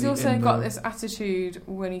was actually. He's also got this attitude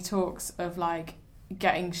when he talks of like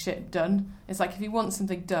getting shit done. It's like if he wants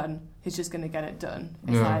something done, he's just going to get it done.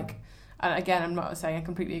 It's like, and again, I'm not saying I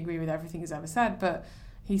completely agree with everything he's ever said, but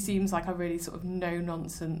he seems like a really sort of no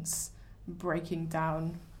nonsense, breaking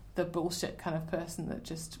down the bullshit kind of person that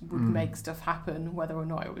just would make stuff happen, whether or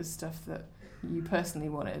not it was stuff that you personally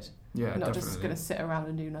wanted. Yeah, not just going to sit around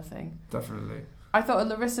and do nothing. Definitely. I thought of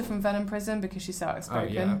Larissa from Venom Prison because she's so outspoken.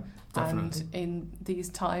 Oh, yeah, definitely. And in these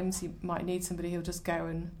times, you might need somebody who'll just go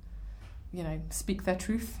and, speak their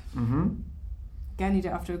truth. Mm-hmm. Again, you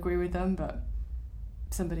don't have to agree with them, but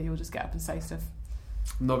somebody who'll just get up and say stuff.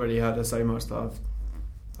 Not really heard her say much that I've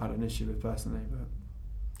had an issue with personally,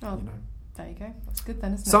 but there you go. That's good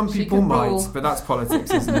then, isn't it? Some people might, but that's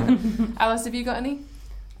politics, isn't it? Alice, have you got any?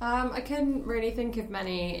 I couldn't really think of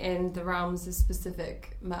many in the realms of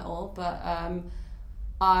specific metal, but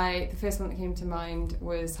the first one that came to mind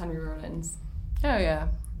was Henry Rollins. Oh yeah.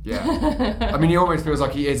 Yeah. I mean, he almost feels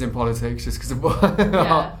like he is in politics just because of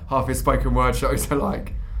half his spoken word shows are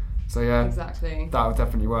like. So yeah. Exactly. That would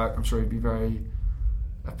definitely work. I'm sure he'd be very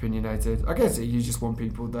opinionated. I guess you just want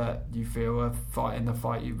people that you feel are fighting the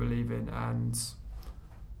fight you believe in and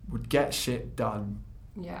would get shit done.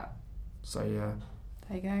 Yeah. So yeah.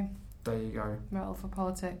 There you go. There you go. Metal for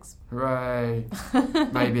politics. Hooray.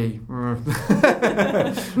 Maybe.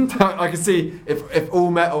 I can see if all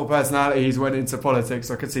metal personalities went into politics,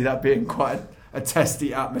 I could see that being quite a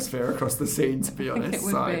testy atmosphere across the scene, to be honest. I think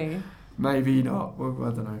it would be. Maybe not. Well,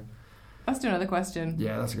 I don't know. Let's do another question.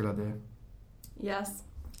 Yeah, that's a good idea. Yes,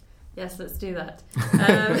 let's do that.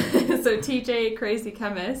 So TJ Crazy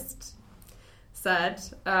Chemist said,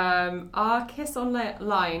 "Are Kiss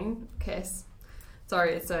Online Kiss?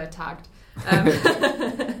 Sorry, it's tagged.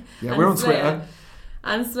 Yeah, we're on Twitter.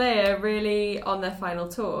 And Slayer really on their final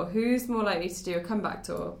tour. Who's more likely to do a comeback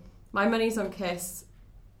tour? My money's on Kiss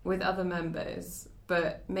with other members,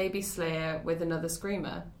 but maybe Slayer with another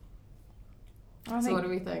screamer." So what do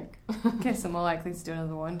we think? Kiss are more likely to do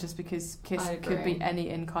another one, just because Kiss could be any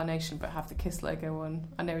incarnation but have the Kiss logo on.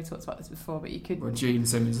 I know we talked about this before, but you could... Well, Gene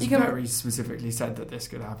Simmons has very specifically said that this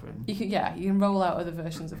could happen. You can roll out other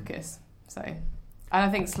versions of Kiss. So, and I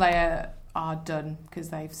think Slayer are done, because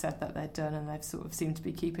they've said that they're done, and they've sort of seemed to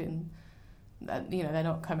be keeping... they're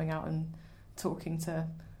not coming out and talking to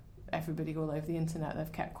everybody all over the internet.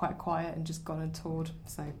 They've kept quite quiet and just gone and toured.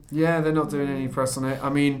 So yeah, they're not doing any press on it. I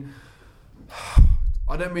mean...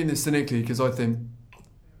 I don't mean this cynically, because I think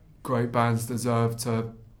great bands deserve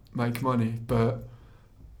to make money, but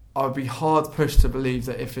I'd be hard pushed to believe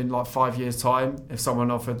that if in like 5 years' time, if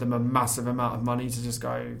someone offered them a massive amount of money to just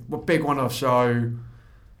go, well, big one-off show,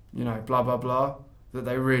 blah, blah, blah, that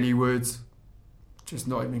they really would just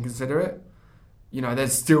not even consider it.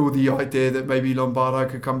 There's still the idea that maybe Lombardo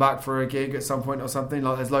could come back for a gig at some point or something.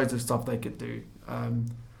 Like, there's loads of stuff they could do.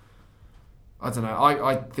 I don't know.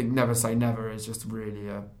 I think never say never is just really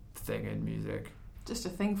a thing in music. Just a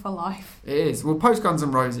thing for life. It is. Well, post Guns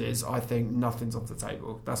N' Roses, I think nothing's off the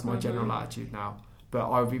table. That's my general attitude now.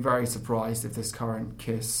 But I would be very surprised if this current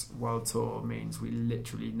Kiss World Tour means we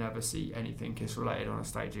literally never see anything Kiss related on a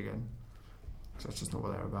stage again. So that's just not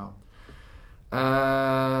what they're about.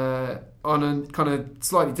 On a kind of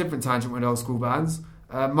slightly different tangent with old school bands,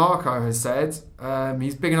 Marco has said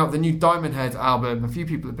he's bigging up the new Diamond Head album. A few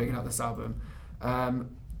people are bigging up this album.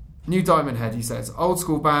 New Diamond Head, he says, old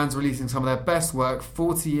school bands releasing some of their best work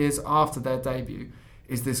 40 years after their debut.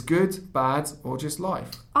 Is this good, bad, or just life?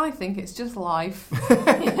 I think it's just life.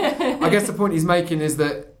 I guess the point he's making is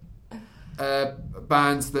that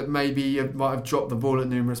bands that maybe might have dropped the ball at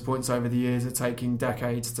numerous points over the years are taking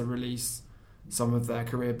decades to release some of their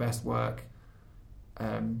career best work.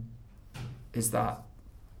 Is that...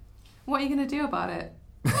 What are you going to do about it?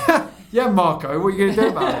 Yeah, Marco, what are you going to do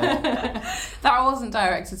about it? That wasn't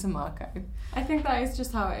directed to Marco. I think that is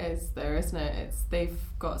just how it is, though, isn't it? They've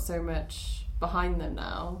got so much behind them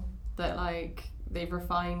now that, like, they've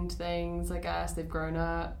refined things, I guess. They've grown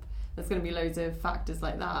up. There's going to be loads of factors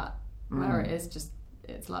like that where it is just,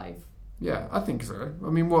 it's life. Yeah, I think so. I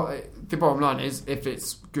mean, the bottom line is, if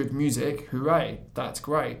it's good music, hooray, that's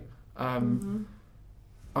great.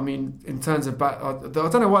 I mean, in terms of... I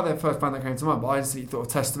don't know why their first band that came to mind, but I instantly thought of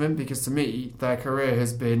Testament, because to me, their career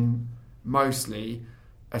has been mostly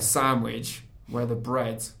a sandwich where the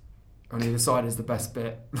bread on either side is the best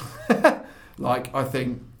bit. Like, I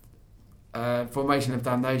think Formation of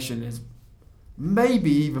Damnation is maybe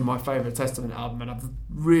even my favourite Testament album, and I've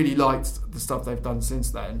really liked the stuff they've done since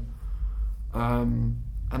then.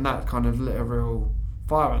 And that kind of lit a real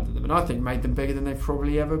fire under them, and I think made them bigger than they've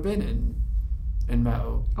probably ever been in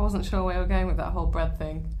metal. I wasn't sure where you were going with that whole bread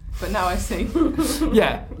thing, but now I see.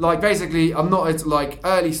 Yeah, like basically, I'm not as like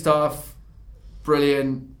early stuff,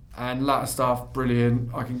 brilliant, and latter stuff,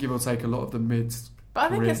 brilliant. I can give or take a lot of the mids. But I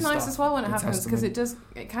think it's nice as well when it happens, because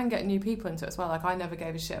it can get new people into it as well. Like, I never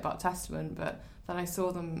gave a shit about Testament, but then I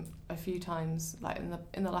saw them a few times. Like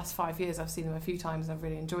in the last 5 years, I've seen them a few times and I've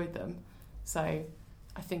really enjoyed them. So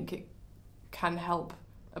I think it can help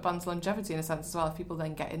a band's longevity in a sense as well, if people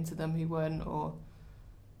then get into them who weren't, or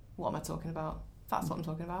what am I talking about? That's what I'm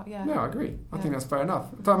talking about, yeah. No, I agree. I think that's fair enough.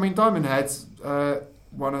 I mean, Diamond Head's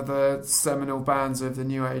one of the seminal bands of the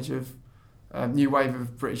new age of new wave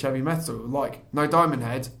of British heavy metal. Like, no Diamond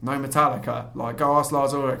Head, no Metallica. Like, go ask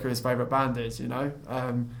Lars Ulrich who his favourite band is, you know?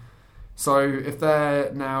 So if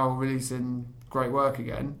they're now releasing great work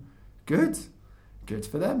again, good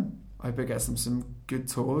for them. I hope it gets them some good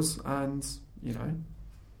tours, and, you know,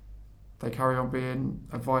 they carry on being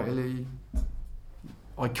a vitally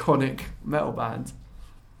iconic metal band.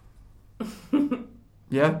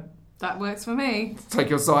 Yeah? That works for me. Take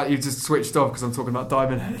your side, you just switched off because I'm talking about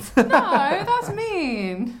Diamond Head. No, that's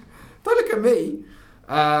mean. Don't look at me.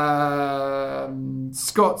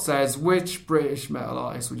 Scott says, which British metal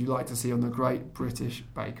artist would you like to see on the Great British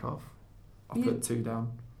Bake Off? I'll put 2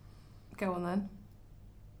 down. Go on then.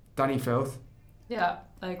 Danny Filth. Yeah,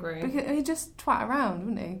 I agree. Because he'd just twat around,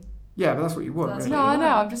 wouldn't he? Yeah, but that's what you want, That's really. No, I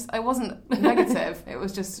know. I wasn't negative. It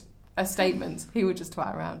was just a statement. He would just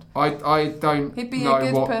twat around. I don't He'd be know a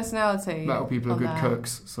good what personality. metal people are good there.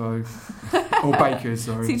 cooks, so... or bakers,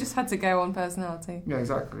 sorry. So you just had to go on personality. Yeah,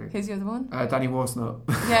 exactly. Who's the other one? Danny Warsnott.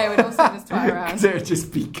 Yeah, he would also just twat around. It would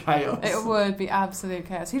just be chaos. It would be absolute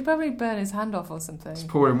chaos. He'd probably burn his hand off or something. Just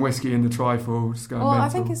pouring whiskey in the trifle, just going Well, mental. I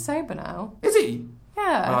think he's sober now. Is he?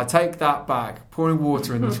 Yeah. Well, I take that back. Pouring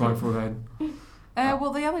water in the trifle then.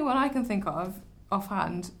 Well, the only one I can think of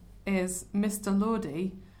offhand is Mr.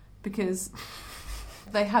 Lordy, because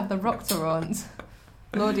they had the Roctorant.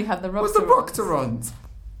 Lordy had the Roctorant. What's the Roctorant?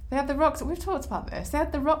 They had the Roctorant. We've talked about this. They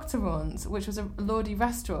had the Roctorant, which was a Lordy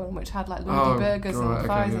restaurant, which had like Lordy burgers and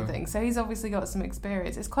fries and things. So he's obviously got some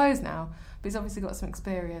experience. It's closed now, but he's obviously got some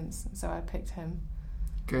experience. So I picked him.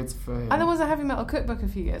 Good for him. And there was a heavy metal cookbook a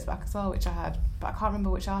few years back as well, which I had, but I can't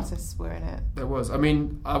remember which artists were in it. There was. I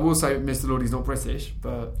mean, I will say Mr. Lordy's not British,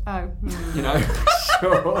 but, you know,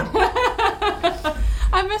 sure.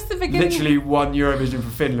 I missed the beginning. Literally won Eurovision for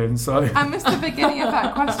Finland, so... I missed the beginning of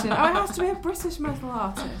that question. Oh, it has to be a British metal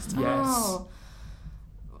artist. Yes.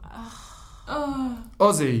 Oh.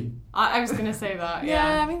 Ozzy. I was going to say that,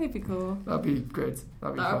 Yeah, I mean, it'd be cool. That'd be good.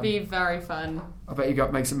 That'd be That fun. would be very fun. I bet you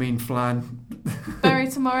got makes a mean flan. Bury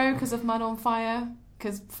Tomorrow because of Man on Fire,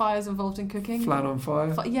 because fire's involved in cooking. Flan on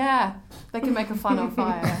fire? Yeah, they can make a flan on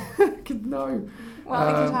fire. No. Well,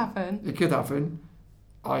 it could happen. It could happen.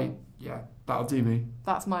 Yeah, that'll do me.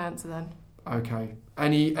 That's my answer then. Okay.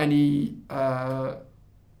 Any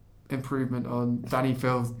improvement on Danny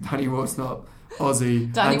Filth, Danny Warsnott,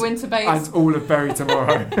 Ozzy, Danny and, Winterbates. and all of Bury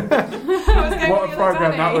Tomorrow? What a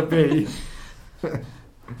programme that would be.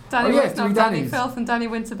 Danny yeah, Warsnott, 3 Danny Dannys. Filth and Danny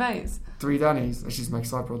Winterbates. 3 Dannys. Let's just make a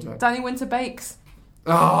side project. Danny Winterbakes.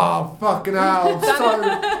 Oh, fucking hell.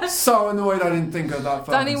 I'm so annoyed I didn't think of that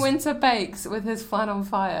first. Danny Winterbakes with his flan on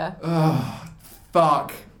fire. Oh,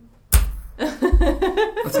 fuck.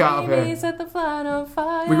 Let's get out of here. Set the flan on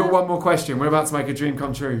fire. We got one more question. We're about to make a dream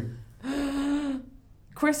come true.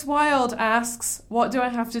 Chris Wilde asks, what do I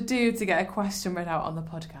have to do to get a question read out on the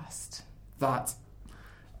podcast? That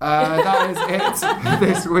is it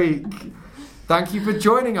this week. Thank you for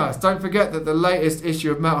joining us. Don't forget that the latest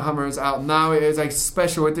issue of Metal Hammer is out now. It is a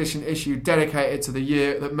special edition issue dedicated to the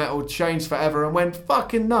year that metal changed forever and went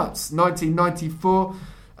fucking nuts. 1994.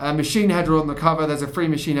 Machine Head are on the cover. There's a free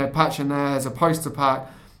Machine Head patch in there. There's a poster pack.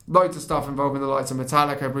 Loads of stuff involving the likes of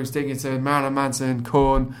Metallica, Bruce Dickinson, Marilyn Manson,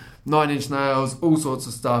 Korn, 9 Inch Nails, all sorts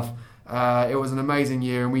of stuff. It was an amazing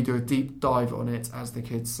year, and we do a deep dive on it, as the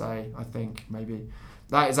kids say, I think, maybe.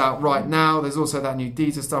 That is out right now. There's also that new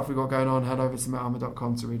Deezer stuff we've got going on. Head over to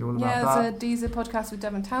metalhammer.com to read all about that. Yeah, there's a Deezer podcast with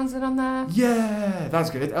Devon Townsend on there. Yeah, that's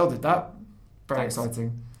good. Elle did that. Very Thanks.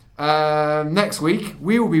 exciting. Next week,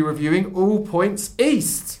 we will be reviewing All Points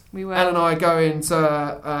East. We will. Elle and I go into...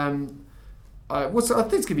 I think it's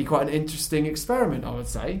going to be quite an interesting experiment, I would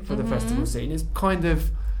say, for the festival scene. It's kind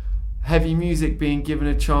of heavy music being given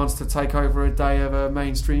a chance to take over a day of a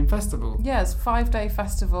mainstream festival. Yeah, it's a 5-day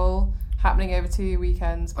festival happening over 2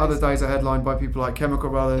 weekends. Other days are headlined by people like Chemical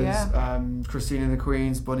Brothers, Yeah. Christine and the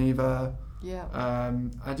Queens, Bon Iver, Yeah.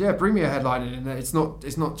 And yeah, bring me a headline in. It's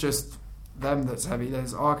not just them that's heavy.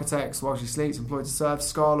 There's Architects, While She Sleeps, Employed to Serve,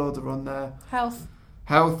 Scarlord are on there.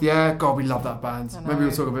 Health, yeah. God, we love that band. Maybe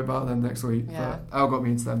we'll talk a bit about them next week. Yeah. But Elle got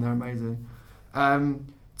me into them. They're amazing.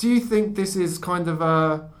 Do you think this is kind of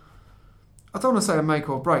a... I don't want to say a make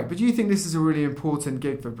or break, but do you think this is a really important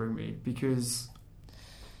gig for Bring Me? Because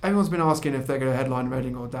everyone's been asking if they're going to headline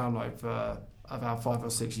Reading or Download for about 5 or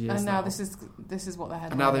 6 years and now. This is what they're headlining.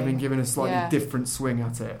 And now they've been given a slightly different swing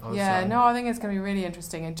at it. I think it's going to be really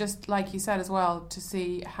interesting. And just like you said as well, to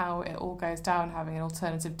see how it all goes down, having an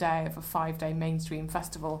alternative day of a 5-day mainstream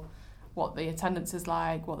festival, what the attendance is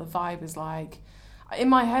like, what the vibe is like. In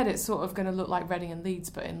my head, it's sort of going to look like Reading and Leeds,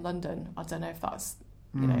 but in London. I don't know if that's...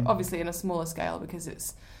 You know, obviously in a smaller scale because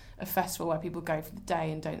it's a festival where people go for the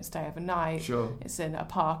day and don't stay overnight. Sure. It's in a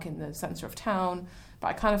park in the centre of town. But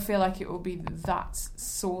I kind of feel like it will be that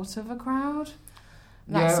sort of a crowd,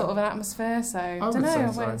 that sort of an atmosphere. So I don't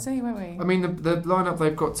know. Wait and see, won't we? I mean, the lineup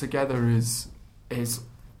they've got together is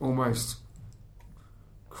almost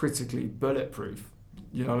critically bulletproof.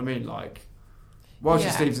 You know what I mean? Like, While She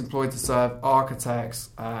Sleeps, Employed to Serve, Architects,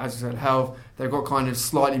 as you said, Health. They've got kind of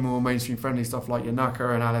slightly more mainstream friendly stuff like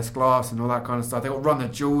Yanaka and Alice Glass and all that kind of stuff. They've got Run the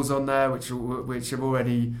Jewels on there, which have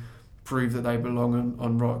already proved that they belong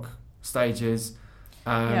on rock stages.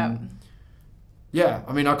 Yeah,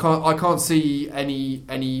 I mean, I can't see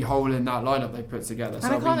any hole in that lineup they put together.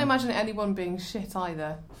 And I can't imagine anyone being shit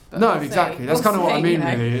either. No, exactly. That's kind of what I mean.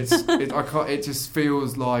 Really, it just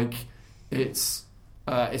feels like it's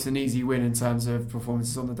an easy win in terms of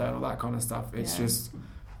performances on the day and all that kind of stuff. It's just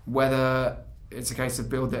whether it's a case of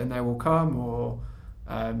build it and they will come, or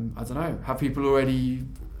I don't know, have people already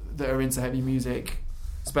that are into heavy music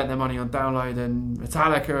spent their money on Download and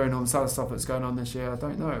Metallica and all this other stuff that's going on this year. I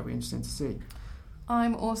don't know. It'll be interesting to see.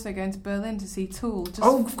 I'm also going to Berlin to see Tool.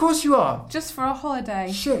 Of course you are. Just for a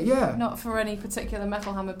holiday. Shit, yeah. Not for any particular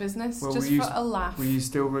Metal Hammer business. Well, just for a laugh. Will you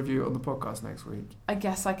still review it on the podcast next week? I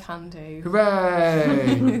guess I can do.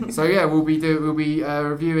 Hooray! So yeah, we'll be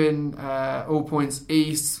reviewing All Points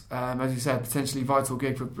East. As you said, potentially vital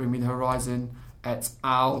gig for Bring Me the Horizon et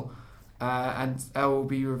al. And Elle will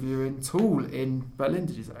be reviewing Tool in Berlin,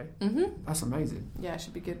 did you say? Mm-hmm. That's amazing. Yeah, it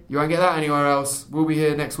should be good. You won't get that anywhere else. We'll be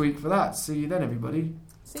here next week for that. See you then, everybody.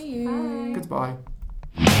 See you. Bye. Goodbye.